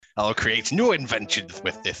I'll create new inventions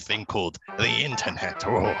with this thing called the internet.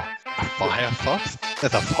 Oh, a firefox?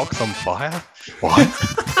 There's a fox on fire? What?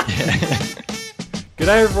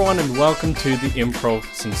 G'day everyone and welcome to the Improv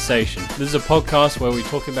Sensation. This is a podcast where we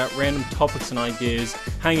talk about random topics and ideas,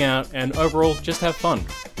 hang out, and overall just have fun.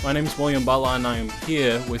 My name is William Butler and I am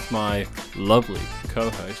here with my lovely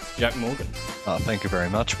co-host, Jack Morgan. Thank you very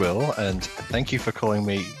much, Will, and thank you for calling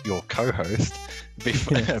me your co-host.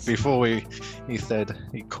 Before he said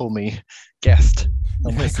he'd call me guest.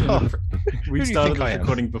 Oh my God. We started the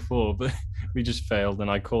recording before, but we just failed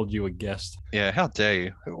and I called you a guest. Yeah, how dare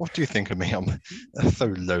you? What do you think of me? I'm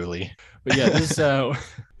so lowly. But yeah, this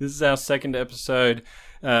is our second episode.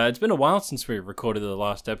 It's been a while since we recorded the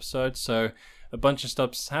last episode, so a bunch of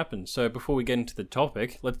stuff's happened. So before we get into the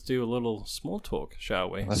topic, let's do a little small talk,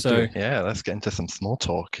 shall we? Let's get into some small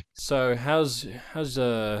talk. So how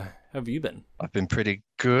have you been? I've been pretty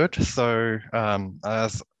good. So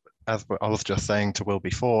as I was just saying to Will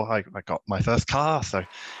before, I got my first car. So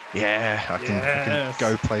yeah, I can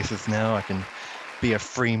go places now. I can be a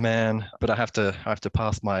free man, but I have to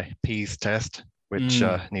pass my P's test, which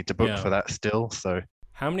need to book for that still. So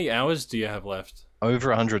how many hours do you have left?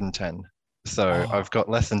 Over 110. So I've got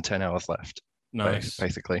less than 10 hours left. Nice.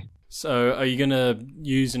 Basically. So are you going to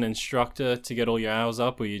use an instructor to get all your hours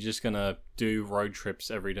up, or are you just going to do road trips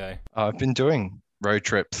every day? I've been doing road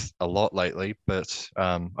trips a lot lately, but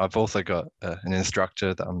I've also got an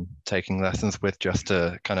instructor that I'm taking lessons with just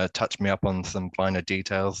to kind of touch me up on some finer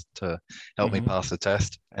details to help me pass the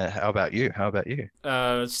test. How about you?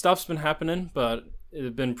 Stuff's been happening, but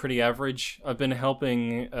it's been pretty average. I've been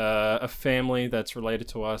helping a family that's related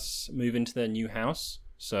to us move into their new house,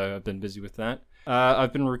 so I've been busy with that.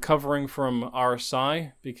 I've been recovering from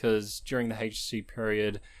RSI because during the HC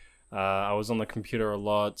period, I was on the computer a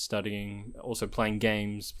lot, studying, also playing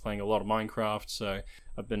games, playing a lot of Minecraft, so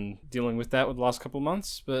I've been dealing with that with the last couple of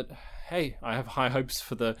months, but hey, I have high hopes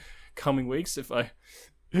for the coming weeks if I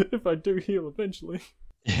do heal eventually.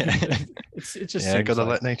 Yeah. it just gotta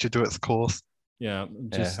let nature do its course. Yeah,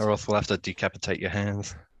 or else we'll have to decapitate your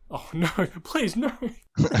hands. Oh no, please no.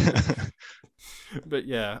 But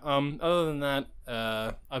yeah, other than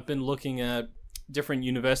that, I've been looking at different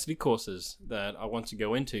university courses that I want to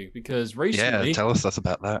go into because recently... Yeah, tell us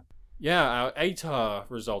about that. Yeah, our ATAR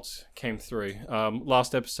results came through.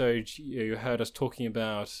 Last episode, you heard us talking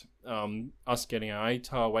about us getting our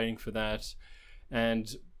ATAR, waiting for that,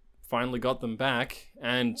 and finally got them back.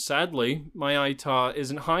 And sadly, my ATAR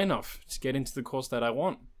isn't high enough to get into the course that I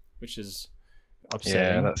want, which is upsetting.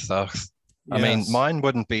 Yeah, that sucks. Yes. I mean, mine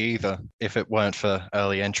wouldn't be either if it weren't for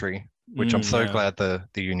early entry, which I'm so glad the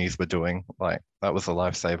unis were doing. Like, that was a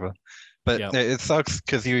lifesaver. But it sucks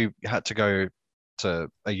because you had to go to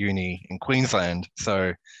a uni in Queensland.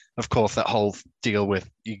 So, of course, that whole deal with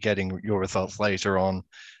you getting your results later on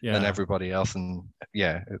than everybody else. And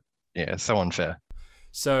it's so unfair.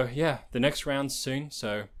 So, the next round's soon.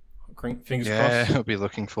 So, fingers crossed. Yeah, I'll be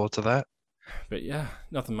looking forward to that. But yeah,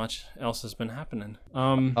 nothing much else has been happening.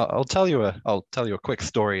 I'll tell you a quick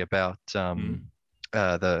story about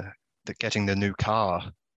the getting the new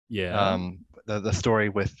car. Yeah. The story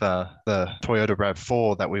with the Toyota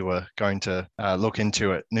RAV4 that we were going to look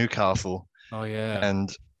into at Newcastle. Oh yeah.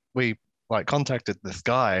 And we contacted this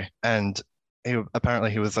guy, and he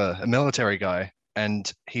was a military guy,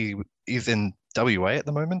 and he's in WA at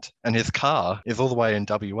the moment, and his car is all the way in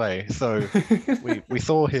WA. So we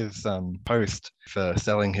saw his post for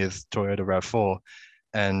selling his Toyota RAV4,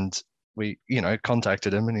 and we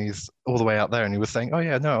contacted him, and he's all the way out there, and he was saying, "Oh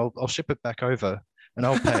yeah, no, I'll ship it back over, and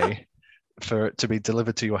I'll pay for it to be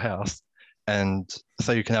delivered to your house, and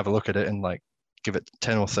so you can have a look at it and give it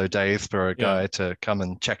 10 or so days for a guy to come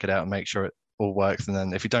and check it out and make sure it all works, and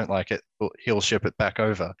then if you don't like it, he'll ship it back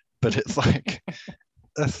over." But it's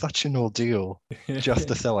that's such an ordeal just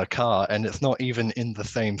to sell a car, and it's not even in the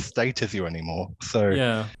same state as you anymore. So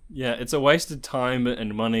yeah, it's a waste of time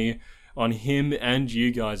and money on him and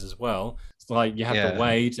you guys as well. It's like you have to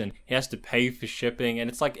wait, and he has to pay for shipping, and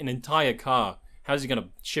it's like an entire car. How's he going to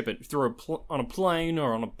ship it through on a plane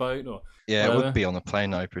or on a boat or? Yeah, whatever? It would be on a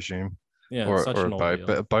plane, I presume. Yeah, or such a an boat, ordeal.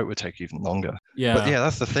 but a boat would take even longer. Yeah. But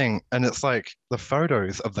that's the thing. And it's like the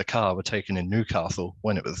photos of the car were taken in Newcastle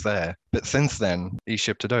when it was there. But since then, he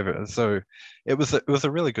shipped it over. So it was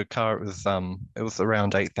a really good car. It was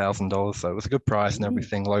around $8,000. So it was a good price and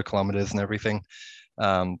everything, low kilometers and everything.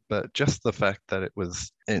 But just the fact that it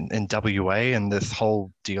was in WA and this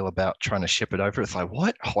whole deal about trying to ship it over, it's like,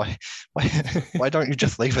 what? Why, why don't you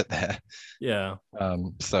just leave it there? Yeah.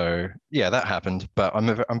 So yeah, that happened. But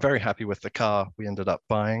I'm very happy with the car we ended up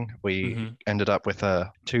buying. We Hmm. ended up with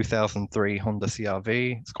a 2003 Honda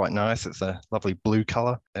CR-V. It's quite nice. It's a lovely blue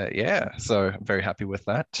color. Yeah, so I'm very happy with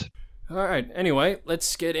that. All right. Anyway,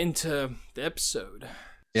 let's get into the episode.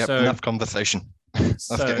 Yep, So, enough conversation. Let's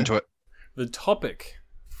get into it. the topic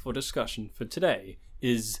for discussion for today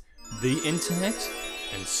is the internet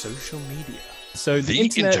and social media. So The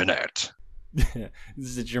internet. This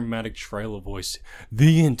is a dramatic trailer voice.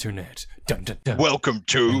 The internet. Dun, dun, dun. Welcome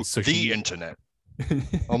to And social the media. internet.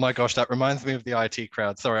 Oh my gosh, that reminds me of the IT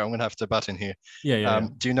Crowd. Sorry, I'm gonna have to butt in here. Yeah.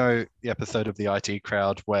 Do you know the episode of the IT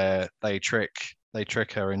Crowd where they trick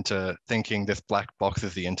her into thinking this black box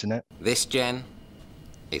is the internet? This, Jen,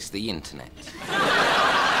 is the internet.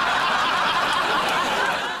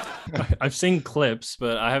 I've seen clips,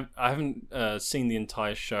 but I haven't seen the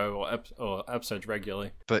entire show or episodes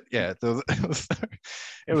regularly. But yeah,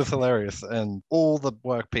 it was hilarious, and all the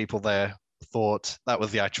work people there thought that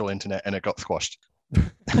was the actual internet, and it got squashed.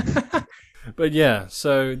 But yeah,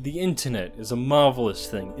 so the internet is a marvelous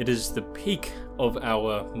thing. It is the peak of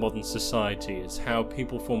our modern society. It's how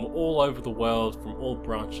people from all over the world, from all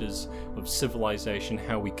branches of civilization,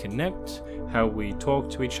 how we connect, how we talk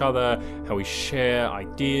to each other, how we share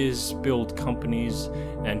ideas, build companies,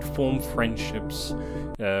 and form friendships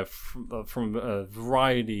from a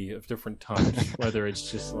variety of different types. Whether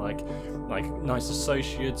it's just like nice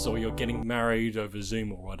associates, or you're getting married over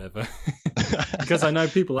Zoom or whatever. Because I know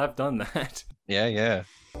people have done that. Yeah.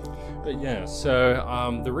 But yeah,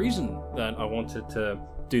 so the reason that I wanted to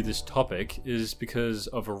do this topic is because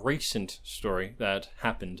of a recent story that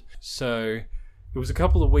happened. So it was a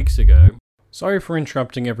couple of weeks ago. Sorry for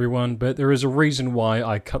interrupting everyone, but there is a reason why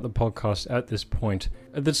I cut the podcast at this point.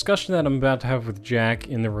 The discussion that I'm about to have with Jack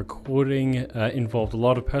in the recording involved a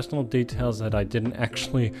lot of personal details that I didn't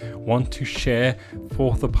actually want to share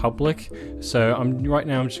for the public. So right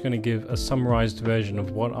now I'm just going to give a summarized version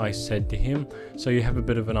of what I said to him, so you have a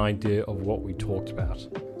bit of an idea of what we talked about.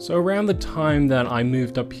 So around the time that I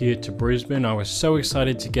moved up here to Brisbane, I was so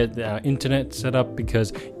excited to get our internet set up,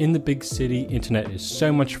 because in the big city, internet is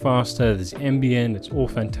so much faster. There's NBN, it's all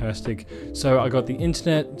fantastic. So I got the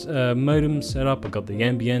internet modem set up, I got the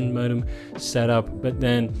NBN modem set up, but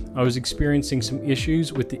then I was experiencing some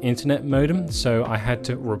issues with the internet modem, so I had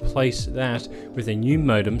to replace that with a new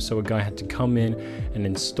modem. So a guy had to come in and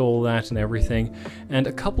install that and everything. And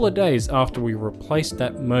a couple of days after we replaced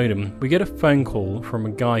that modem, we get a phone call from a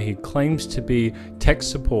guy who claims to be tech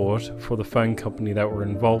support for the phone company that we're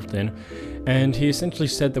involved in. And he essentially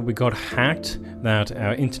said that we got hacked, that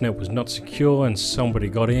our internet was not secure, and somebody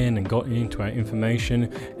got in and got into our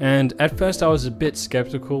information. And at first I was a bit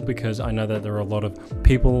skeptical, because I know that there are a lot of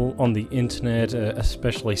people on the internet,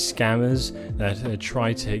 especially scammers, that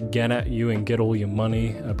try to get at you and get all your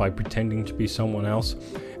money by pretending to be someone else.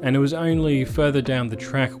 And it was only further down the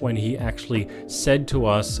track when he actually said to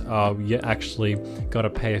us, you actually got to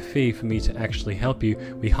pay a fee for me to actually help you.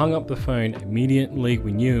 We hung up the phone immediately.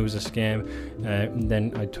 We knew it was a scam.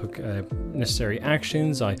 Then I took necessary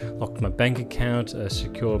actions. I locked my bank account,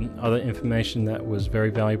 secured other information that was very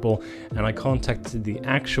valuable, and I contacted the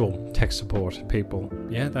actual tech support people.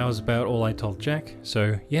 Yeah, that was about all I told Jack.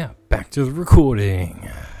 So yeah, back to the recording.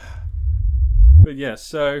 But yeah,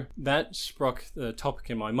 so that struck the topic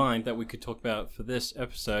in my mind that we could talk about for this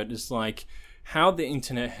episode, is like how the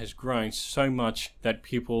internet has grown so much that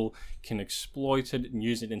people can exploit it and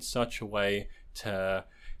use it in such a way to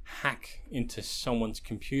hack into someone's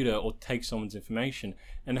computer or take someone's information,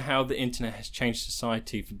 and how the internet has changed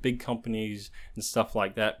society for big companies and stuff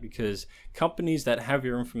like that, because companies that have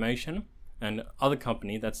your information and other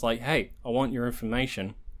company that's like, hey, I want your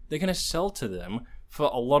information, they're going to sell to them for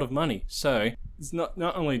a lot of money. So it's not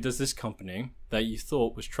only does this company that you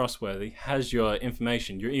thought was trustworthy has your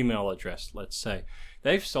information, your email address, let's say,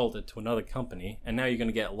 they've sold it to another company, and now you're going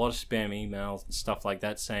to get a lot of spam emails and stuff like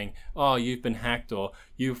that saying, oh, you've been hacked, or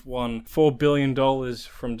you've won $4 billion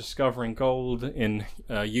from discovering gold in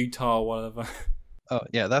Utah or whatever. Oh,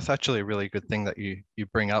 yeah, that's actually a really good thing that you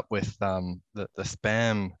bring up with the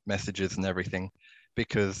spam messages and everything,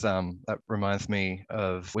 because that reminds me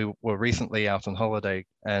of, we were recently out on holiday,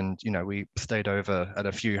 and we stayed over at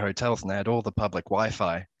a few hotels, and they had all the public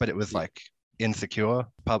Wi-Fi, but it was like insecure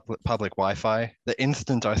public Wi-Fi. The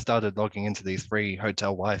instant I started logging into these free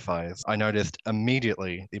hotel Wi-Fis, I noticed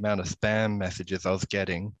immediately the amount of spam messages I was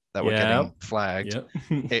getting that were getting flagged. Yep.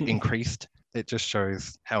 It increased. It just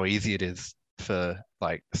shows how easy it is for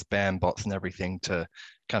like spam bots and everything to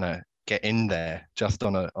kind of get in there just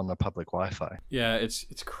on a public Wi-Fi. Yeah, it's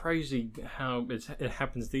crazy how it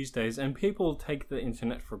happens these days, and people take the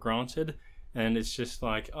internet for granted, and it's just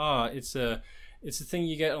like, it's a thing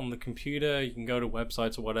you get on the computer. You can go to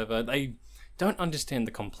websites or whatever. They don't understand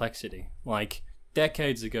the complexity. Like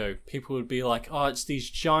decades ago, people would be like, it's these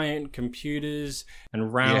giant computers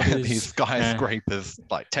and routers. Yeah, these skyscrapers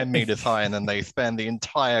like 10 meters high, and then they span the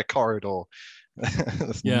entire corridor.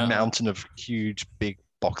 This mountain of huge, big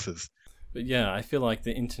boxes. But yeah, I feel like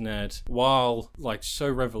the internet, while like so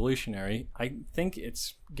revolutionary, I think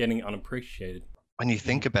it's getting unappreciated. When you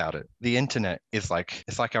think about it, the internet is like,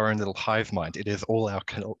 it's like our own little hive mind. It is all our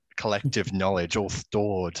collective knowledge, all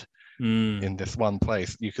stored in this one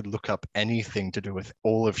place. You could look up anything to do with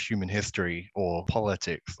all of human history or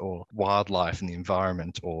politics or wildlife and the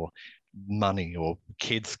environment or money or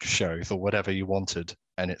kids shows or whatever you wanted,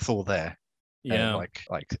 and it's all there. Yeah, and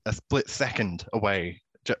like a split second away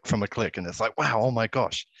from a click, and it's like, wow, oh my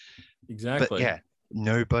gosh. Exactly. But yeah,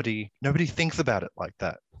 nobody thinks about it like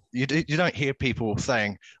that. You don't hear people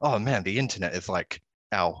saying, oh man, the internet is like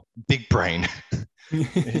our big brain.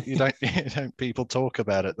 you don't people talk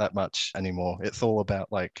about it that much anymore. It's all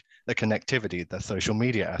about like the connectivity, the social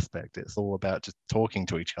media aspect. It's all about just talking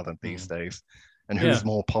to each other these days, and who's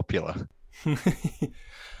more popular.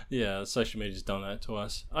 Yeah, social media's done that to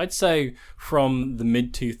us. I'd say from the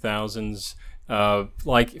mid 2000s,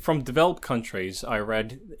 like from developed countries, I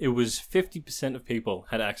read it was 50% of people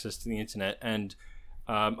had access to the internet, and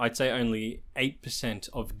I'd say only 8%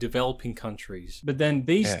 of developing countries. But then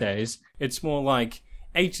these days, it's more like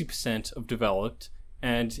 80% of developed,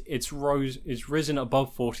 and it's risen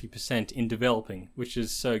above 40% in developing, which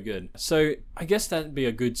is so good. So I guess that'd be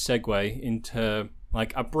a good segue into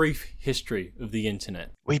like a brief history of the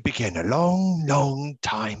internet. We begin a long, long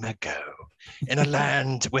time ago in a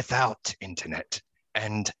land without internet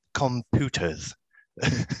and computers.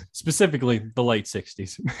 Specifically, the late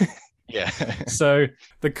 60s. Yeah. So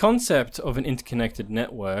the concept of an interconnected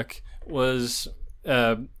network was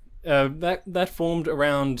that formed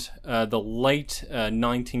around the late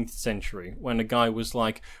 19th century, when a guy was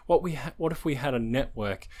like, what if we had a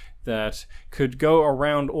network that could go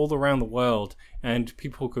all around the world, and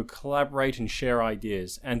people could collaborate and share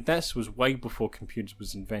ideas. And this was way before computers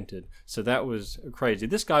was invented. So that was crazy.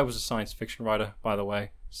 This guy was a science fiction writer, by the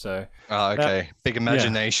way. So okay. Big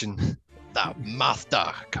imagination. Yeah. The master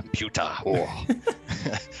computer.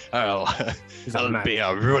 I'll be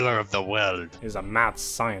a ruler of the world. He's a mad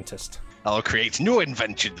scientist. I'll create new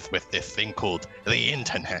inventions with this thing called the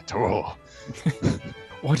internet.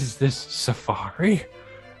 What is this, Safari?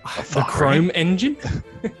 The Chrome engine?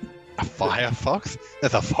 A Firefox?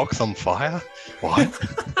 There's a fox on fire? What?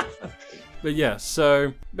 But yeah,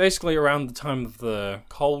 so basically around the time of the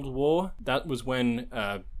Cold War, that was when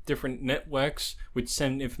different networks would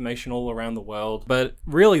send information all around the world. But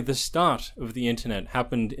really the start of the internet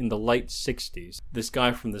happened in the late 60s. This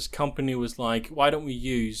guy from this company was like, why don't we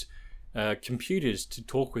use computers to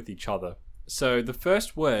talk with each other? So the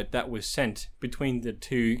first word that was sent between the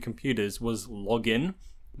two computers was login,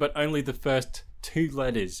 but only the first two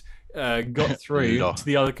letters got through to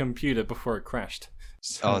the other computer before it crashed.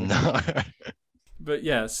 So, oh no. But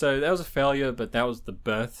yeah, so that was a failure, but that was the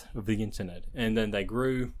birth of the internet. And then they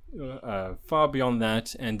grew far beyond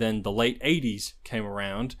that, and then the late 80s came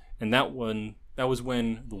around, and that was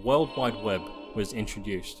when the World Wide Web was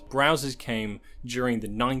introduced. Browsers came during the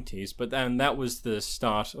 90s, but then that was the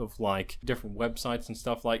start of like different websites and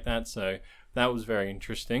stuff like that, so that was very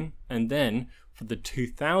interesting. And then for the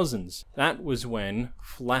 2000s, that was when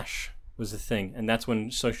Flash was a thing, and that's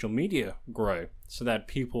when social media grew, so that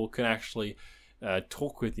people could actually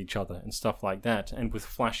talk with each other and stuff like that. And with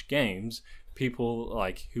Flash games, people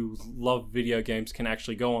like who love video games can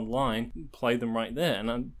actually go online and play them right there. And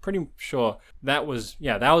I'm pretty sure that was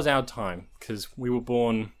our time, because we were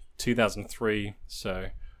born 2003. So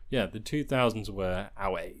yeah, the 2000s were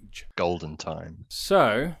our age. Golden time.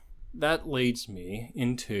 So that leads me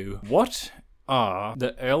into, what are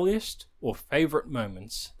the earliest or favorite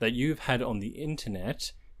moments that you've had on the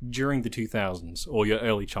internet during the 2000s or your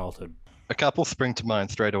early childhood? A couple spring to mind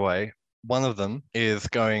straight away. One of them is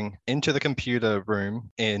going into the computer room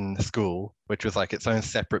in school, which was like its own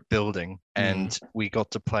separate building, and we got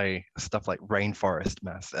to play stuff like Rainforest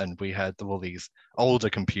Math, and we had all these older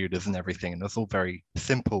computers and everything, and it was all very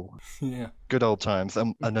simple. Yeah. Good old times.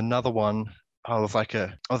 And another one, I was like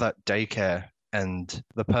that daycare, and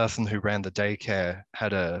the person who ran the daycare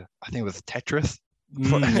had I think it was Tetris.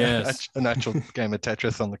 Yes. an actual game of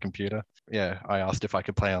Tetris on the computer. Yeah, I asked if I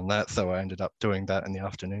could play on that, so I ended up doing that in the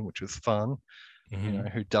afternoon, which was fun.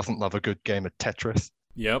 Who doesn't love a good game of Tetris?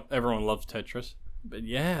 Yep, everyone loves Tetris. But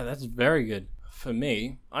yeah, that's very good. For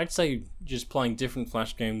me, I'd say just playing different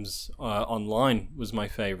Flash games online was my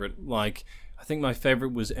favorite. Like, I think my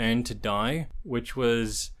favorite was Earn to Die, which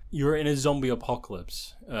was you're in a zombie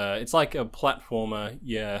apocalypse. It's like a platformer.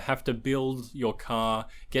 You have to build your car,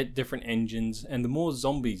 get different engines, and the more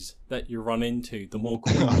zombies that you run into, the more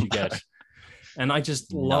coins you get. And I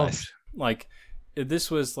just loved, like,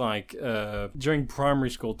 this was like during primary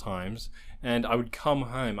school times, and I would come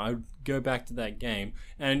home, I would go back to that game,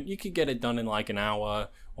 and you could get it done in like an hour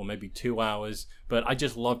or maybe 2 hours, but I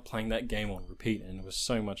just loved playing that game on repeat, and it was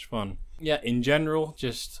so much fun. Yeah, in general,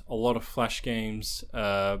 just a lot of Flash games.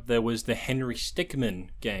 There was the Henry Stickmin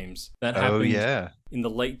games that happened in the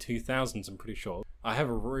late 2000s, I'm pretty sure. I have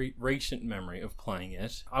a recent memory of playing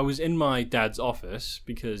it. I was in my dad's office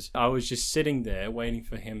because I was just sitting there waiting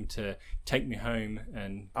for him to take me home,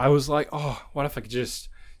 and I was like, oh, what if I could just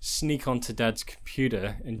sneak onto dad's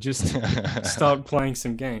computer and just start playing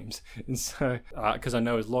some games. And so, because I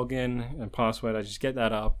know his login and password, I just get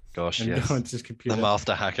that up. Gosh, and yes. go into his computer. The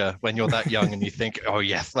master hacker. When you're that young and you think, oh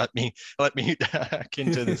yes, let me hack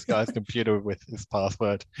into this guy's computer with his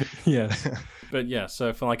password. Yes. But yeah,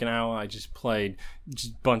 so for like an hour, I just played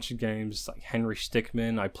just a bunch of games like Henry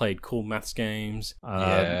Stickmin. I played Cool Maths games.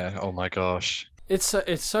 Yeah. Oh my gosh. It's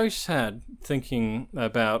so sad thinking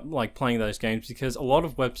about like playing those games, because a lot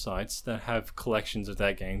of websites that have collections of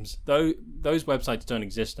that games, though those websites don't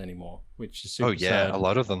exist anymore, which is super sad. A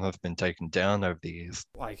lot of them have been taken down over the years.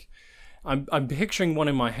 Like, I'm picturing one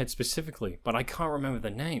in my head specifically, but I can't remember the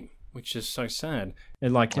name, which is so sad.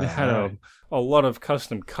 And like it had a lot of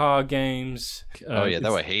custom car games.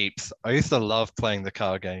 There were heaps. I used to love playing the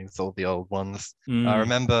car games, all the old ones. I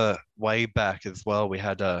remember way back as well, we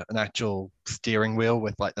had an actual steering wheel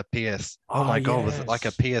with like the PS. Oh my God, was it like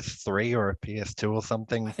a PS3 or a PS2 or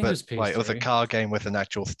something? I think it was PS3. Like, it was a car game with an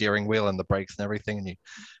actual steering wheel and the brakes and everything,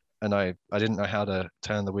 and I didn't know how to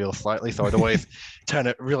turn the wheel slightly, so I'd always turn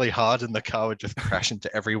it really hard and the car would just crash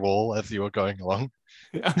into every wall as you were going along.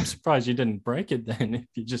 I'm surprised you didn't break it then, if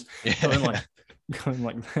you just going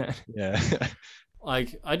like that. Yeah.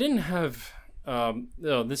 Like, I didn't have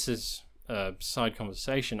this is a side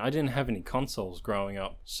conversation. I didn't have any consoles growing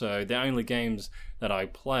up, so the only games that I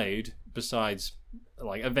played, besides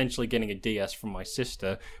like eventually getting a DS from my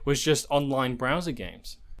sister, was just online browser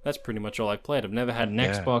games. That's pretty much all I played. I've never had an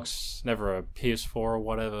Xbox, never a PS4 or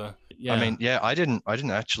whatever. Yeah. I mean, I didn't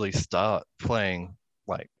actually start playing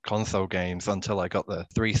like console games until I got the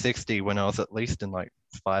 360 when I was at least in like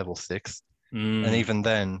 5 or 6. And even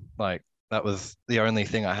then, like, that was the only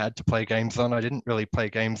thing I had to play games on. I didn't really play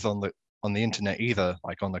games on the internet either,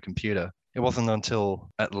 like on the computer. It wasn't until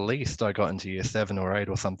at least I got into year 7 or 8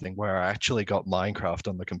 or something where I actually got Minecraft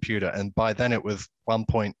on the computer. And by then it was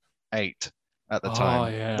 1.8 at the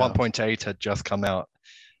time. 1.8 had just come out.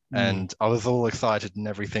 And I was all excited and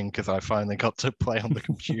everything because I finally got to play on the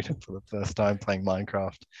computer for the first time, playing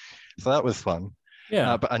Minecraft. So that was fun.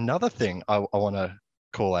 Yeah. But another thing I want to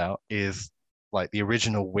call out is like the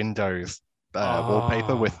original Windows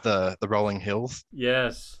wallpaper with the rolling hills.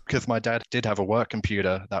 Yes. Because my dad did have a work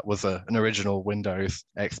computer that was an original Windows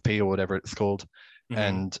XP or whatever it's called.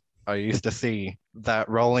 And I used to see that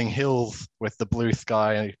rolling hills with the blue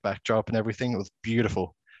sky backdrop and everything. It was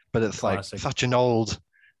beautiful. But it's Classic. like such an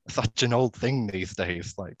old thing these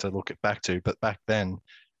days, like, to look it back to. But back then,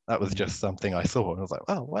 that was just something I saw. And I was like,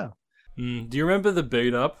 oh, wow. Do you remember the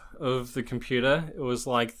boot up of the computer? It was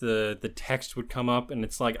like the text would come up and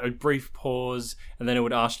it's like a brief pause and then it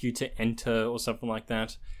would ask you to enter or something like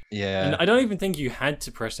that. Yeah. And I don't even think you had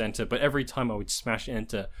to press enter, but every time I would smash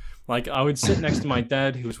enter. Like, I would sit next to my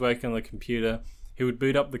dad who was working on the computer. He would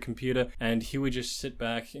boot up the computer and he would just sit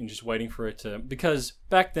back and just waiting for it to... Because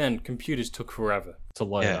back then, computers took forever to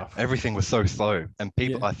load up. Everything was so slow. And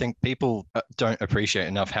I think people don't appreciate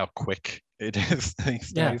enough how quick it is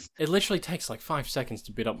these days. It literally takes like 5 seconds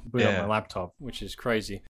to boot up my laptop, which is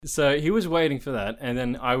crazy. So he was waiting for that, and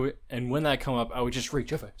then and when that come up, I would just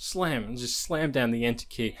reach over, slam down the enter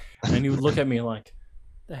key, and he would look at me like,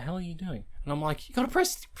 "The hell are you doing?" And I'm like, "You gotta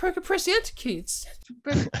press the enter key. It's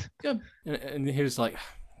good." And he was like,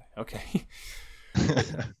 "Okay."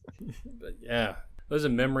 But yeah, those are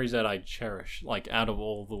memories that I cherish. Like, out of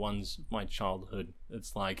all the ones of my childhood,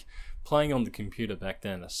 it's like playing on the computer back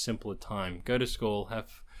then. A simpler time. Go to school,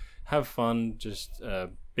 have fun, just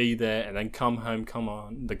be there, and then come home, come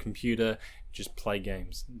on the computer, just play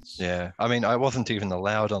games. Yeah, I mean, I wasn't even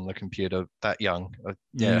allowed on the computer that young.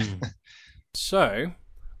 So,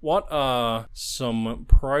 what are some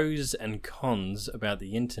pros and cons about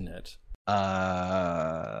the internet?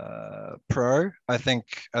 Pro, I think,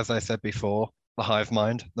 as I said before, the hive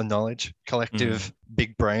mind, the knowledge, collective,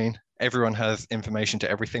 big brain. Everyone has information to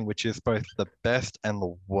everything, which is both the best and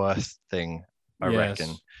the worst thing, I reckon,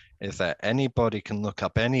 Yes. is that anybody can look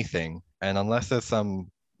up anything, and unless there's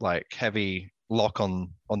some like heavy lock on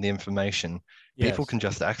the information, people Yes. can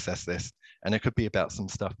just access this. And it could be about some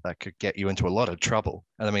stuff that could get you into a lot of trouble.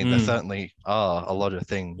 And I mean, there Mm. certainly are a lot of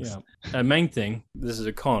things. Yeah. A main thing, this is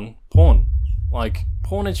a con, porn. Like,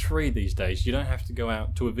 porn is free these days. You don't have to go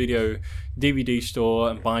out to a video DVD store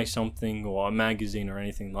and buy something or a magazine or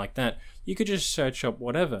anything like that. You could just search up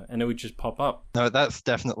whatever and it would just pop up. No, that's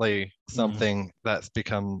definitely something that's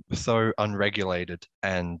become so unregulated,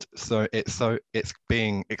 and it's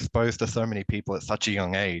being exposed to so many people at such a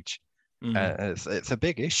young age. It's a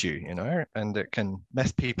big issue, and it can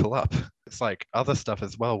mess people up. It's like other stuff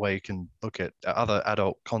as well, where you can look at other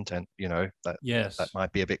adult content, that Yes. that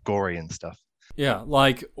might be a bit gory and stuff. Yeah,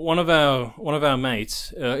 like one of our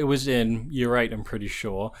mates, it was in year 8, I'm pretty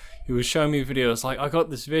sure. He was showing me videos like, I got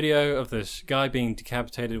this video of this guy being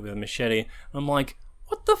decapitated with a machete. I'm like,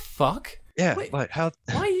 what the fuck? Yeah, Wait, like how?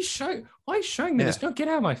 why are you showing me Yeah. this? Don't get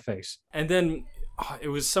out of my face. And then it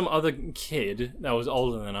was some other kid that was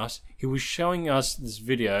older than us. He was showing us this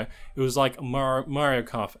video. It was like a Mario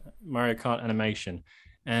Kart animation,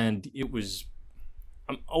 and it was.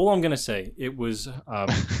 All I'm gonna say, it was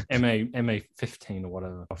MA 15 or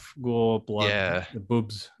whatever. Gore, blood, Yeah. the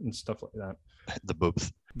boobs and stuff like that. The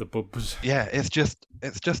boobs. The boobs. Yeah, it's just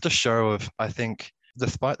a show of, I think,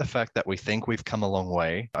 despite the fact that we think we've come a long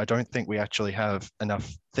way, I don't think we actually have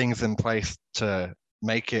enough things in place to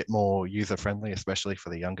make it more user friendly, especially for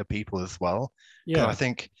the younger people as well. 'Cause Yeah. I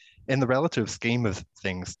think in the relative scheme of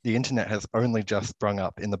things, the internet has only just sprung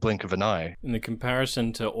up in the blink of an eye. In the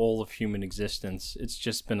comparison to all of human existence, it's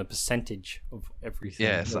just been a percentage of everything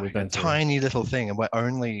Yeah, it's that we've like a been through. tiny little thing, and we're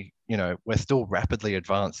only, we're still rapidly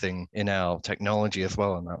advancing in our technology as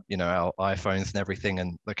well, and our iPhones and everything,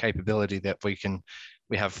 and the capability that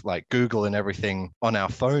we have like Google and everything on our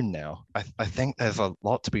phone now. I think there's a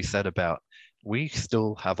lot to be said about. We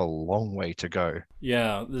still have a long way to go.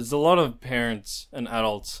 Yeah, there's a lot of parents and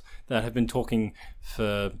adults that have been talking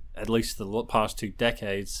for at least the past 2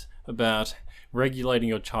 decades about regulating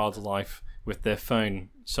your child's life with their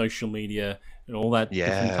phone, social media, and all that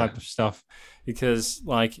different Yeah. type of stuff. Because,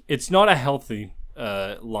 like, it's not a healthy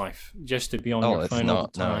life just to be on Oh, your it's phone all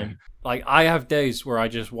not, the no. time. Like, I have days where I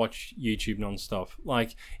just watch YouTube nonstop.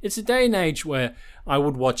 Like, it's a day and age where I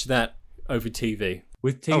would watch that over TV.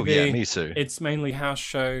 With TV, Oh yeah, me too. it's mainly house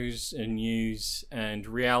shows and news and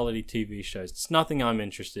reality TV shows. It's nothing I'm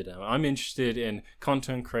interested in. I'm interested in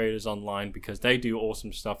content creators online because they do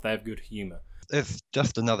awesome stuff. They have good humor. It's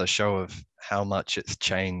just another show of how much it's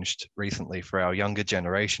changed recently for our younger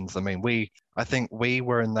generations. I mean, I think we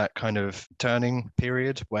were in that kind of turning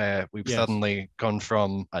period where we've Yes. suddenly gone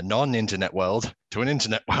from a non-internet world to an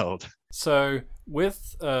internet world. So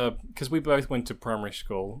with because we both went to primary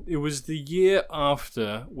school, it was the year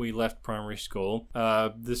after we left primary school.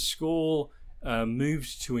 The school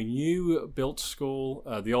moved to a new built school.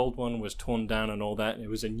 The old one was torn down and all that. It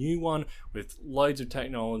was a new one with loads of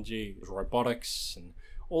technology, robotics and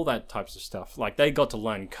all that types of stuff. Like, they got to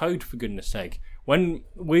learn code, for goodness sake. When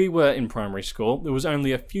we were in primary school, there was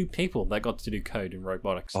only a few people that got to do code in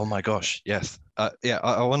robotics. Oh my gosh, yes. Yeah,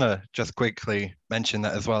 I want to just quickly mention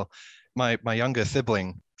that as well. My younger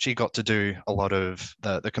sibling, she got to do a lot of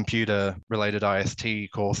the computer related IST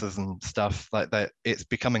courses and stuff like that. It's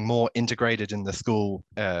becoming more integrated in the school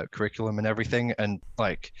curriculum and everything, and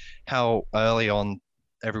like how early on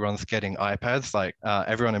everyone's getting iPads. Like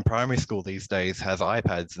everyone in primary school these days has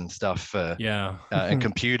iPads and stuff Yeah. and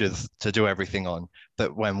computers to do everything on.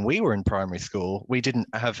 But when we were in primary school, we didn't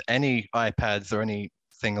have any iPads or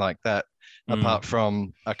anything like that, apart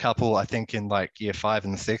from a couple, I think, in like year 5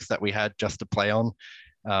 and 6 that we had just to play on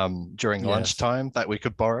during Yes. lunchtime that we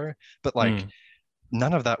could borrow. But like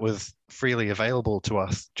none of that was freely available to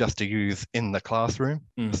us just to use in the classroom.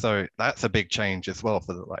 So that's a big change as well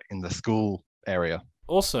for like in the school area.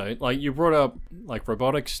 Also, like, you brought up like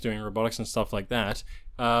robotics, doing robotics and stuff like that.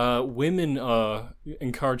 Women are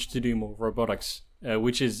encouraged to do more robotics,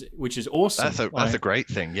 which is awesome. That's a great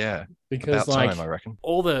thing, yeah. Because About like time, I reckon.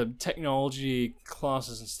 all the technology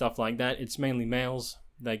classes and stuff like that, it's mainly males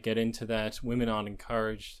that get into that. Women aren't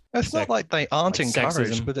encouraged. It's not like they aren't like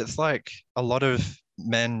encouraged, sexism. but it's like a lot of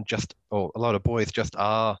men or a lot of boys just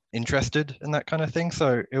are interested in that kind of thing.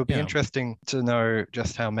 So it would be Yeah. interesting to know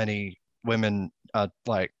just how many women are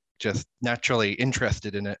like just naturally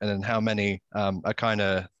interested in it, and then how many are kind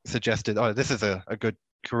of suggested, oh, this is a good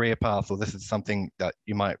career path, or this is something that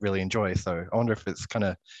you might really enjoy. So I wonder if it's kind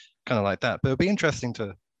of like that. But it'd be interesting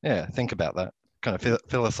to think about that kind of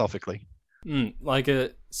philosophically. Like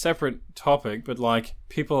a separate topic, but like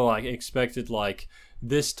people like expected like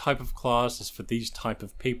this type of class is for these type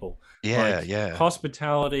of people. Yeah, like,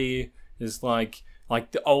 hospitality is like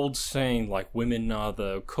the old saying, like women are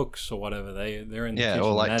the cooks or whatever. They're in the kitchen.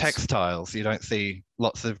 Or like textiles. You don't see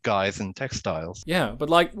lots of guys in textiles. Yeah, but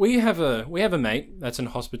like we have a mate that's in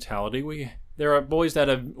hospitality. There are boys that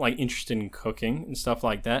are like interested in cooking and stuff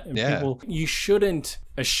like that. And people, you shouldn't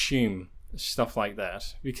assume stuff like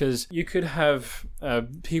that, because you could have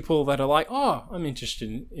people that are like, oh, I'm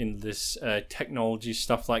interested in this technology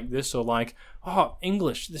stuff like this, or like, oh,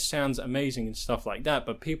 English, this sounds amazing and stuff like that.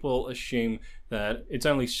 But people assume that it's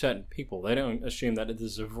only certain people. They don't assume that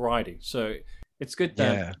there's a variety. So it's good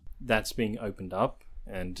that that's being opened up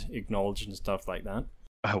and acknowledged and stuff like that.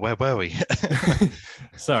 Where were we?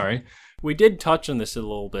 Sorry. We did touch on this a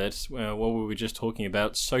little bit while we were just talking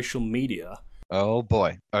about social media. Oh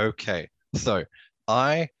boy. Okay. So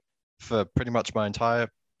I, for pretty much my entire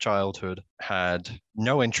childhood, had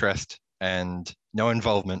no interest and no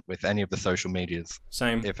involvement with any of the social medias.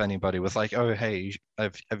 Same. If anybody was like, oh, hey,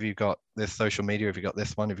 have you got this social media? Have you got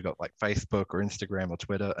this one? Have you got like Facebook or Instagram or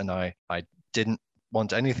Twitter? And I didn't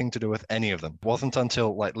want anything to do with any of them. It wasn't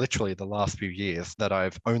until like literally the last few years that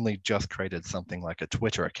I've only just created something like a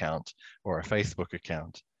Twitter account or a Facebook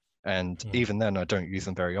account. And even then I don't use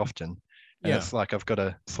them very often. And it's like I've got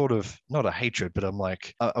a sort of, not a hatred, but I'm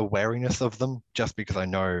like a wariness of them, just because I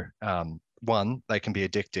know, one, they can be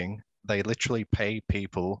addicting. They literally pay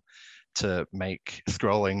people to make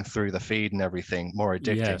scrolling through the feed and everything more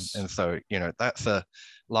addicting. Yes. And so, that's a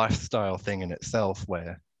lifestyle thing in itself,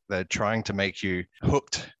 where they're trying to make you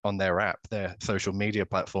hooked on their app, their social media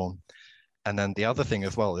platform. And then the other thing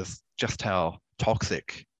as well is just how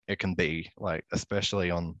toxic it can be, like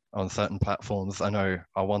especially on certain platforms. I know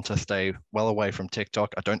I want to stay well away from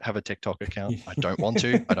TikTok. I don't have a TikTok account. I don't want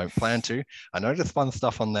to. I don't plan to. I know there's fun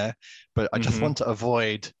stuff on there, but I just want to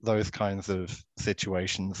avoid those kinds of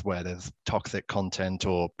situations where there's toxic content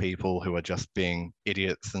or people who are just being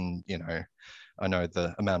idiots. And I know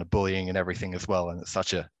the amount of bullying and everything as well, and it's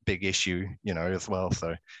such a big issue, as well.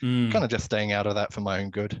 So kind of just staying out of that for my own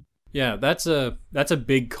good. Yeah, that's a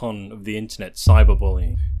big con of the internet,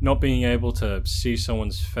 cyberbullying. Not being able to see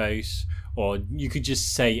someone's face, or you could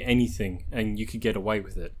just say anything and you could get away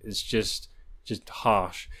with it. It's just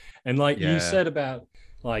harsh. And like you said about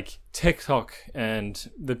like TikTok and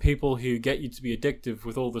the people who get you to be addictive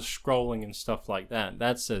with all the scrolling and stuff like that,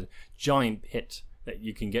 that's a giant pit that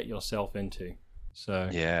you can get yourself into. So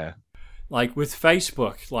like with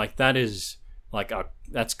Facebook, like that is like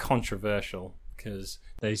that's controversial, because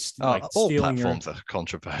they all platforms are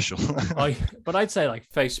controversial. But I'd say like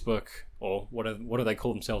Facebook, or what do they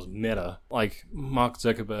call themselves, Meta, like Mark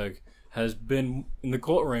Zuckerberg has been in the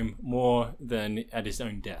courtroom more than at his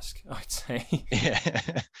own desk, I'd say.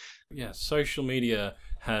 Yeah, social media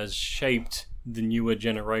has shaped the newer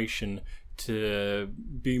generation to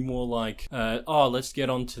be more like, let's get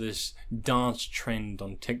onto this dance trend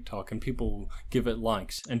on TikTok, and people give it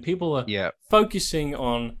likes, and people are focusing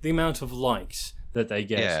on the amount of likes that they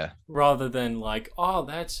get, rather than like, oh,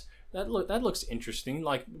 that looks interesting,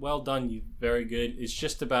 like, well done, you very good. It's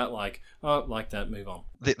just about like, oh, like that, move on.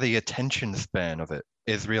 The attention span of it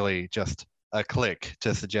is really just a click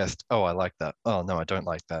to suggest, oh, I like that, oh no, I don't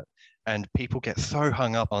like that. And people get so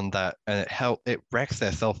hung up on that, and it wrecks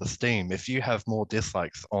their self-esteem. If you have more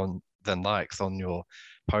dislikes than likes on your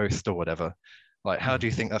post or whatever, like, how do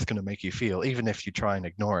you think that's going to make you feel? Even if you try and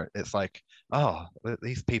ignore it, it's like, oh,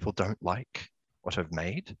 these people don't like what I've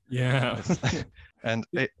made. Yeah. And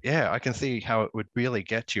I can see how it would really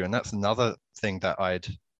get you. And that's another thing that I'd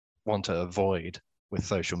want to avoid with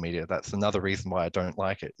social media. That's another reason why I don't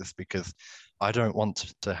like it, is because I don't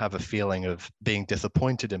want to have a feeling of being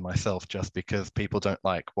disappointed in myself just because people don't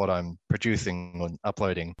like what I'm producing and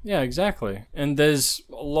uploading. Yeah, exactly. And there's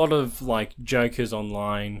a lot of like jokers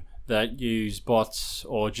online that use bots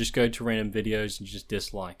or just go to random videos and just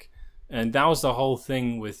dislike. And that was the whole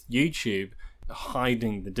thing with YouTube,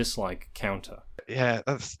 hiding the dislike counter. Yeah,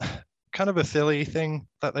 that's kind of a silly thing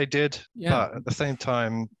that they did, but at the same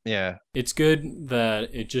time, it's good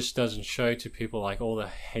that it just doesn't show to people like all the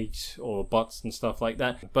hate or bots and stuff like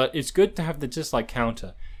that. But it's good to have the dislike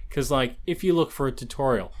counter, because like if you look for a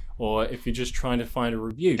tutorial, or if you're just trying to find a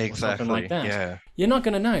review or something like that, you're not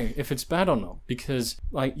going to know if it's bad or not, because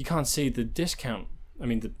like you can't see the discount. I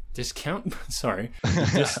mean the discount. Sorry,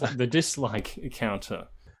 the dislike counter.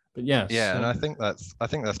 But yeah, Yeah, and so, I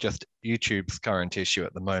think that's just YouTube's current issue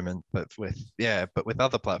at the moment. But with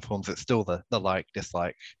other platforms, it's still the like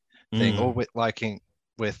dislike thing, or mm, with liking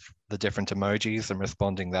with the different emojis and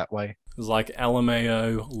responding that way. it's like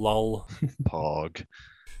LMAO, lol. Pog.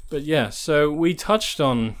 But yeah, so we touched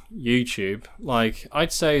on YouTube. Like,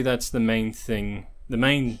 I'd say that's the main thing, the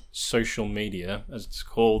main social media, as it's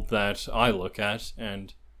called, that I look at,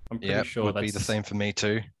 and I'm pretty Yeah, sure would be that's the same for me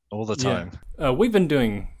too, all the yeah. time. We've been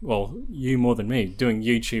doing, well, you more than me, doing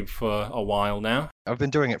YouTube for a while now. I've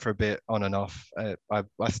been doing it for a bit on and off. I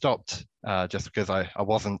stopped just because I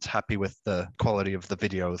wasn't happy with the quality of the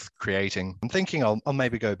video I was creating. I'm thinking I'll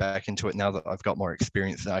maybe go back into it now that I've got more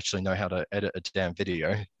experience and actually know how to edit a damn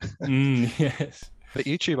video. Yes. But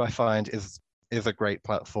YouTube, I find, is a great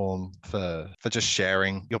platform for just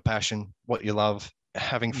sharing your passion, what you love,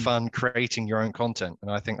 having Mm. fun, creating your own content.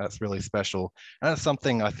 And I think that's really special. And that's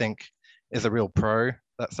something I think is a real pro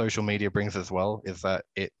that social media brings as well, is that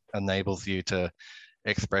it enables you to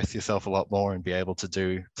express yourself a lot more and be able to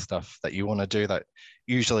do stuff that you want to do that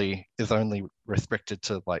usually is only restricted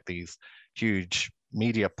to like these huge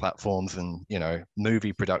media platforms and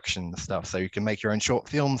movie production stuff, so you can make your own short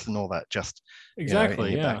films and all that just in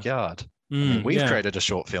Exactly, your yeah. backyard. I mean, we've Yeah. created a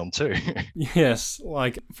short film too. Yes,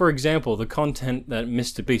 like, for example, the content that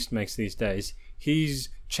Mr. Beast makes these days, he's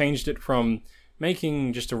changed it from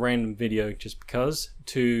making just a random video just because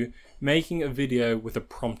to making a video with a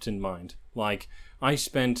prompt in mind. Like, I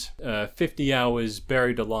spent 50 hours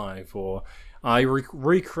buried alive, or I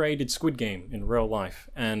recreated Squid Game in real life,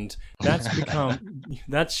 and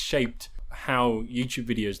that's shaped how YouTube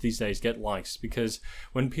videos these days get likes, because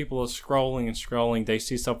when people are scrolling and scrolling, they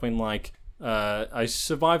see something like, I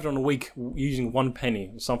survived on a week using 1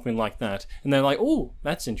 penny, or something like that, and they're like, "Oh,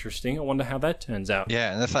 that's interesting. I wonder how that turns out."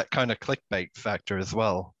 Yeah, and there's that kind of clickbait factor as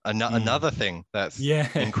well. Another thing that's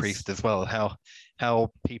Yes. increased as well,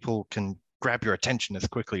 how people can grab your attention as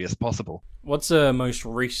quickly as possible. What's a most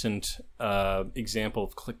recent example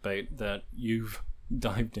of clickbait that you've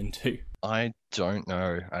dived into? I don't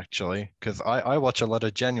know actually, because I watch a lot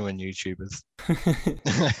of genuine YouTubers.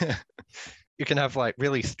 You can have like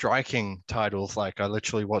really striking titles, like I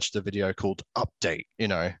literally watched a video called Update,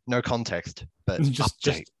 no context, but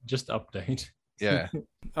update. Just update. Yeah.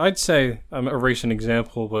 I'd say a recent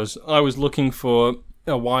example was I was looking for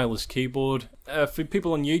a wireless keyboard. For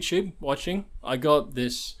people on YouTube watching, I got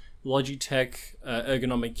this Logitech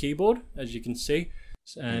ergonomic keyboard, as you can see,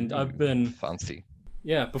 and I've been Fancy.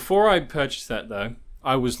 yeah. Before I purchased that though,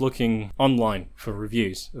 I was looking online for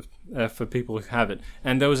reviews for people who have it,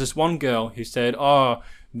 and there was this one girl who said, "Oh,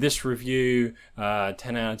 this review, 10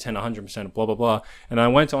 out of 10, 100%, blah blah blah," and I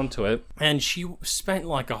went onto it, and she spent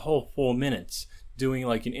like a whole 4 minutes doing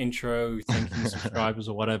like an intro, thanking subscribers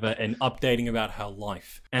or whatever, and updating about her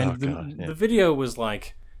life, and the video was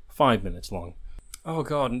like 5 minutes long. Oh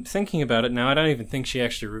god, and thinking about it now, I don't even think she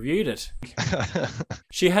actually reviewed it.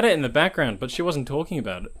 She had it in the background, but she wasn't talking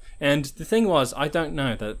about it. And the thing was, I don't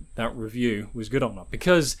know that review was good or not,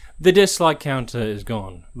 because the dislike counter is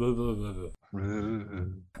gone. Blah, blah, blah,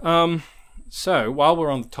 blah. So, while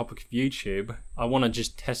we're on the topic of YouTube, I want to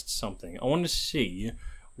just test something. I want to see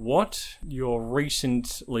what your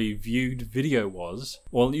recently viewed video was,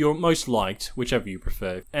 or your most liked, whichever you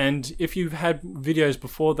prefer. And if you've had videos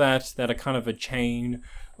before that are kind of a chain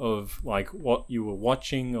of like what you were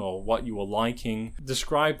watching or what you were liking,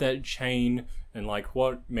 describe that chain and like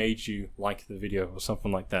what made you like the video or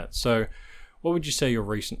something like that. So what would you say your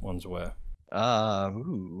recent ones were?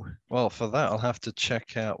 Well, for that, I'll have to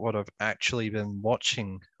check out what I've actually been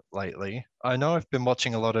watching lately. I know I've been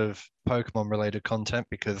watching a lot of Pokemon related content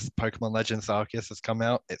because Pokemon Legends Arceus has come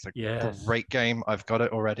out. It's a great game. I've got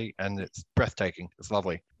it already and it's breathtaking. It's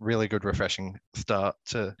lovely. Really good, refreshing start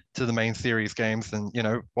to the main series games, and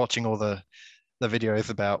watching all the videos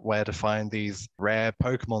about where to find these rare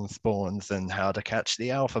Pokemon spawns and how to catch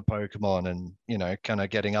the alpha Pokemon, and kind of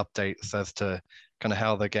getting updates as to kind of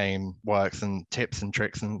how the game works and tips and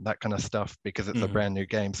tricks and that kind of stuff, because it's a brand new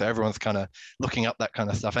game. So everyone's kind of looking up that kind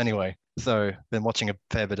of stuff anyway. So been watching a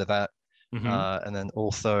fair bit of that. And then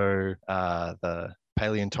also the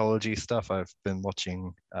paleontology stuff. I've been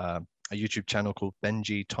watching a YouTube channel called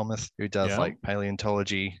Benji Thomas, who does like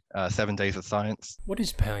paleontology, 7 Days of Science. What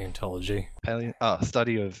is paleontology?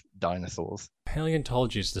 Study of dinosaurs.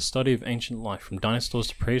 Paleontology is the study of ancient life, from dinosaurs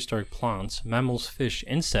to prehistoric plants, mammals, fish,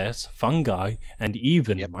 insects, fungi, and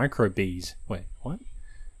even microbes. Wait, what?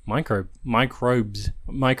 Microbes. Microbes.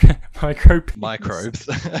 Microbes.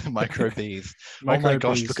 Microbees. Oh my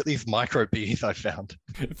gosh, look at these microbees I found.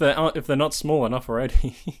 If they're not small enough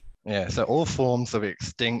already. Yeah, so all forms of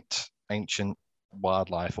extinct ancient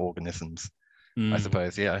wildlife organisms, I Mm,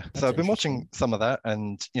 suppose. Yeah. that's So I've been interesting. watching some of that,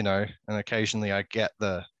 and and occasionally I get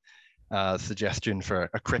the suggestion for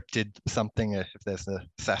a cryptid something if there's a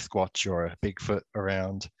Sasquatch or a Bigfoot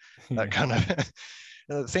around, that Yeah. kind of.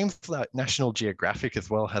 It seems like National Geographic as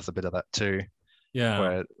well has a bit of that too, Yeah.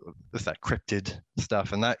 where there's that cryptid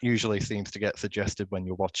stuff, and that usually seems to get suggested when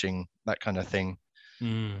you're watching that kind of thing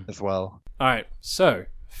Mm. as well. All right. So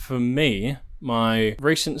for me, my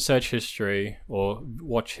recent search history or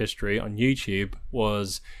watch history on YouTube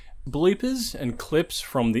was bloopers and clips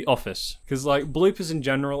from The Office. Because like bloopers in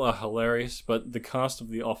general are hilarious, but the cast of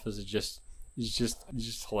The Office is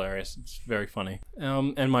just hilarious. It's very funny.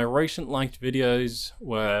 And my recent liked videos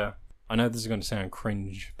were, I know this is going to sound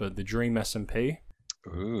cringe, but the Dream SMP.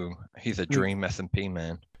 Ooh, he's a dream SMP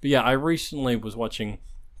man. But yeah, I recently was watching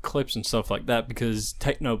clips and stuff like that because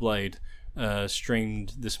Technoblade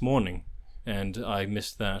streamed this morning, and I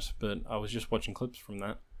missed that. But I was just watching clips from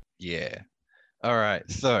that. Yeah. All right.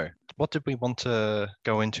 So, what did we want to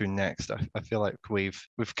go into next? I feel like we've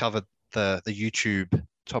covered the YouTube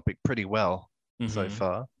topic pretty well so Mhm.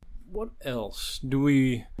 far. What else do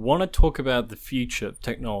we want to talk about? The future of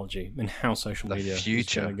technology and how social The media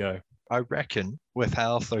future. is going to go. I reckon with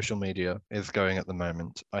how social media is going at the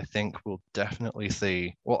moment, I think we'll definitely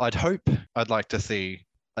see, well, I'd like to see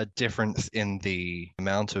a difference in the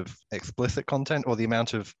amount of explicit content or the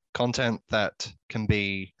amount of content that can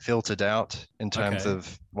be filtered out in terms Okay.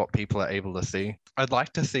 of what people are able to see. I'd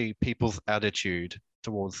like to see people's attitude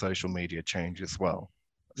towards social media change as well.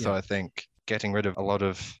 So Yeah. I think getting rid of a lot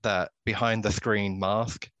of that behind the screen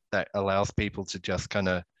mask that allows people to just kind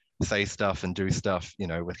of say stuff and do stuff,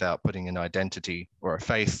 without putting an identity or a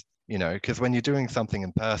face, because when you're doing something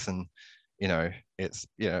in person, it's,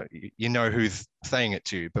 you know who's saying it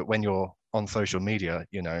to you, but when you're on social media,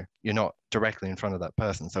 you're not directly in front of that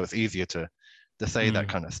person. So it's easier to say that Mm.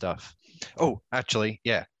 kind of stuff. Oh, actually,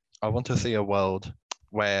 yeah, I want to see a world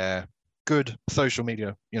where good social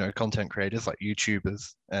media, content creators like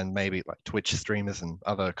YouTubers and maybe like Twitch streamers and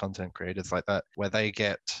other content creators like that, where they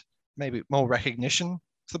get maybe more recognition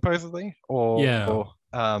supposedly, or Yeah.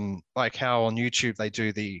 like how on YouTube they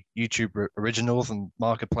do the YouTube originals, and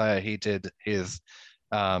Markiplier, he did his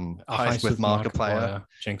A Heist with Markiplier,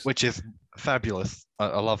 Jinx. which is fabulous.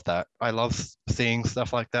 I love that. I love seeing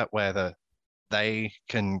stuff like that where they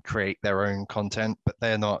can create their own content, but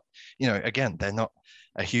they're not, again, they're not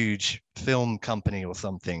a huge film company or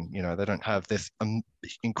something. They don't have this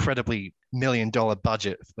incredibly $1 million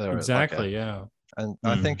budget for Exactly. Yeah. and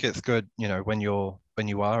I think it's good, when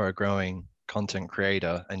you are a growing content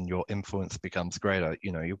creator and your influence becomes greater,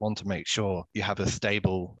 you want to make sure you have a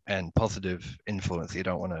stable and positive influence. You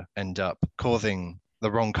don't want to end up causing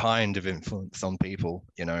the wrong kind of influence on people,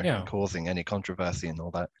 Yeah. and causing any controversy and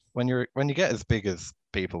all that. When you get as big as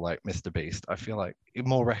people like Mr. Beast, I feel like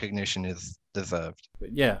more recognition is deserved.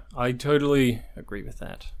 But yeah, I totally agree with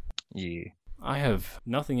that. Yeah. I have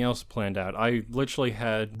nothing else planned out. I literally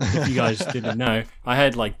had, if you guys didn't know, I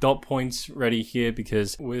had like dot points ready here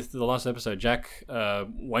because with the last episode, Jack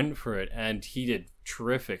went for it and he did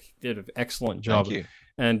terrific. He did an excellent job. Thank you.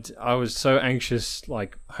 And I was so anxious,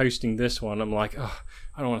 like hosting this one. I'm like, oh,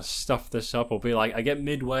 I don't want to stuff this up or be like, I get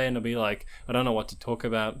midway and I'll be like, I don't know what to talk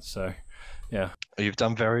about. So, yeah. You've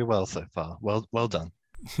done very well so far. Well done.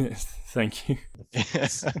 Thank you.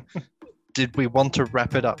 Did we want to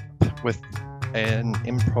wrap it up with an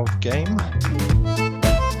improv game?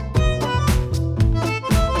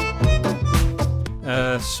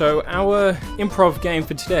 So our improv game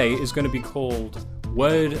for today is going to be called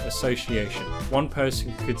Word Association. One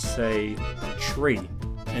person could say tree,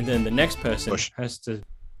 and then the next person Bush. has to...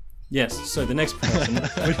 Yes, so the next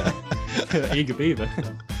person... Eager beaver.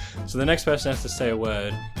 So the next person has to say a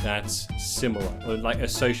word that's similar, or like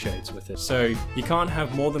associates with it. So you can't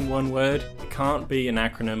have more than one word, it can't be an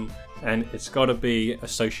acronym, and it's got to be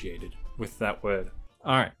associated with that word.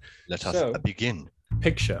 Alright, Let us So- begin.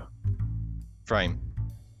 picture. Frame.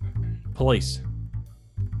 Police.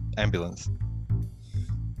 Ambulance.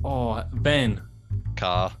 Oh, van.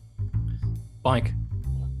 Car. Bike.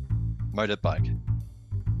 Motorbike.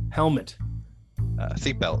 Helmet.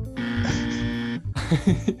 Seatbelt.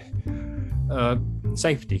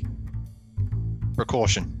 Safety.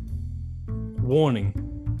 Precaution.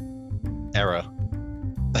 Warning. Error.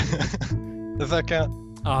 Does that count?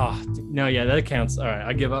 No, yeah, that counts. All right,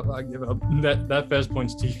 I give up. That first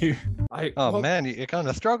point's to you. Oh man, you're kind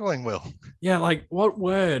of struggling, Will. Yeah, like what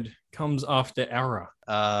word comes after error?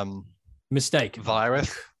 Mistake.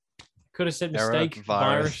 Virus. Could have said Error, mistake.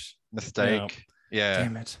 virus. Mistake. Yeah.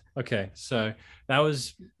 Damn it. Okay, so that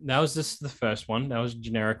was this the first one. That was a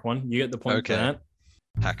generic one. You get the point for Okay. that.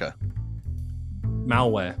 Hacker.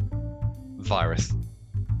 Malware. Virus.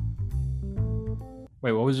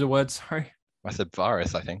 Wait, what was the word? Sorry. I said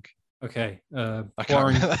virus, I think. Okay. I can't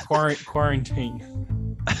remember.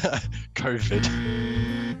 Quarantine. COVID.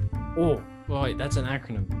 Oh, wait, that's an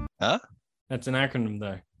acronym. Huh? That's an acronym,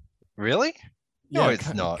 though. Really? No, Yeah,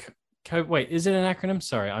 it's not. Wait, is it an acronym?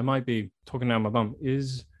 Sorry, I might be talking down my bum.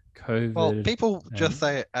 Is COVID? Well, people just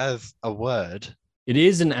say it as a word. It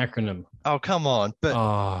is an acronym. Oh, come on. But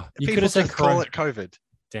You people could have said just call it COVID.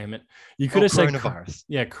 Damn it! You could have said coronavirus.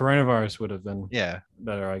 Yeah, coronavirus would have been Yeah.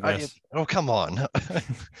 better, I guess. Oh, come on.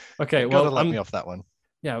 Okay, Gotta well, let me off that one.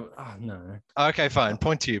 yeah. Oh, no. Okay, fine.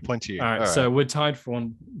 Point to you. All right, so we're tied for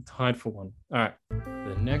one. All right.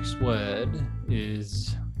 The next word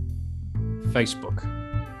is Facebook,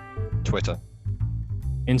 Twitter,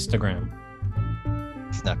 Instagram,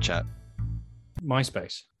 Snapchat,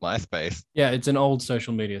 MySpace. MySpace. Yeah, it's an old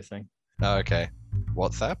social media thing. Oh, okay.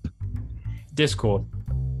 WhatsApp, Discord,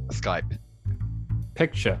 Skype,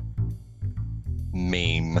 picture,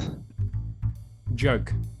 meme,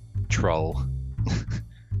 joke. troll.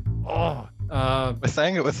 Oh, We're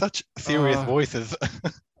saying it with such serious voices.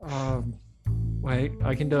 wait,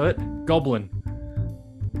 I can do it. Goblin,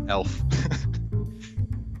 Elf,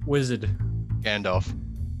 wizard, Gandalf,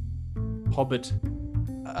 hobbit,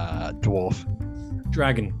 dwarf,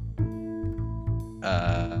 dragon,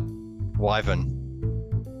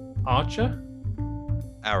 wyvern, archer,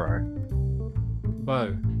 arrow,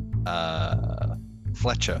 bow,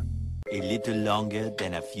 Fletcher, A little longer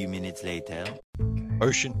than a few minutes later.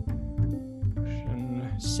 ocean,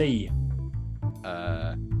 sea,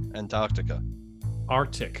 Antarctica,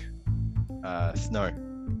 Arctic, snow,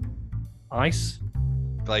 ice,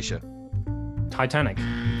 glacier. Titanic.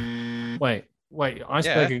 Wait,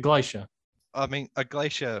 iceberg Yeah. or glacier? I mean,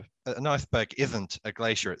 an iceberg isn't a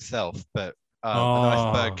glacier itself, but an Oh.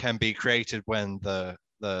 iceberg can be created when the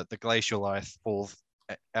glacial ice falls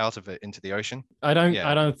out of it into the ocean. I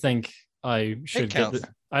don't think I should get counts.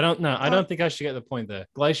 I don't think I should get the point there.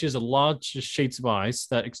 Glaciers are large sheets of ice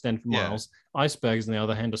that extend for Yeah. miles. Icebergs, on the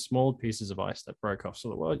other hand, are small pieces of ice that broke off.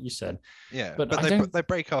 So what you said. Yeah, But I they don't- they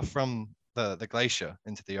break off from the glacier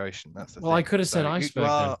into the ocean. That's the Well, I thing. could have said So iceberg You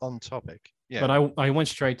are then. on topic. Yeah, But I went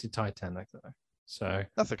straight to Titanic though. So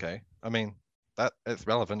that's okay. I mean, that it's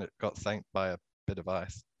relevant. It got sank by a bit of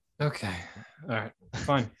ice. okay. All right.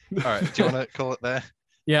 Fine. All right, do you want to call it there?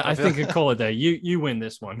 Yeah, I think I call it there. You win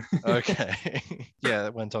this one. Okay. Yeah,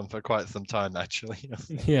 it went on for quite some time actually.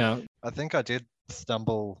 Yeah. I think I did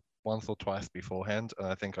stumble once or twice beforehand, and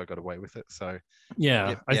I think I got away with it. So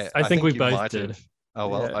Yeah. yeah, I think we you both might did. have. Oh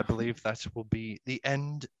well, Yeah. I believe that will be the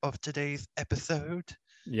end of today's episode.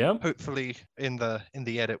 Yep. Hopefully, in the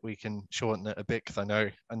edit we can shorten it a bit, because I know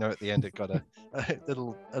at the end it got a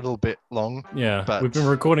little bit long. Yeah. But- We've been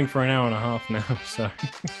recording for an hour and a half now. So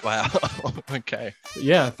Wow. Okay.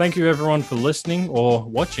 yeah, thank you everyone for listening or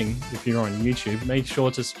watching if you're on YouTube. Make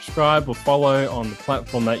sure to subscribe or follow on the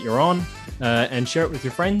platform that you're on, and share it with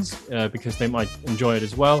your friends because they might enjoy it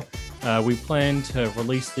as well. We plan to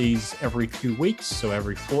release these every 2 weeks, so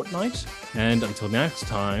every fortnight. And until next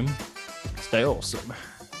time, stay awesome.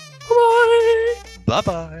 Bye-bye. Bye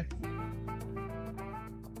bye.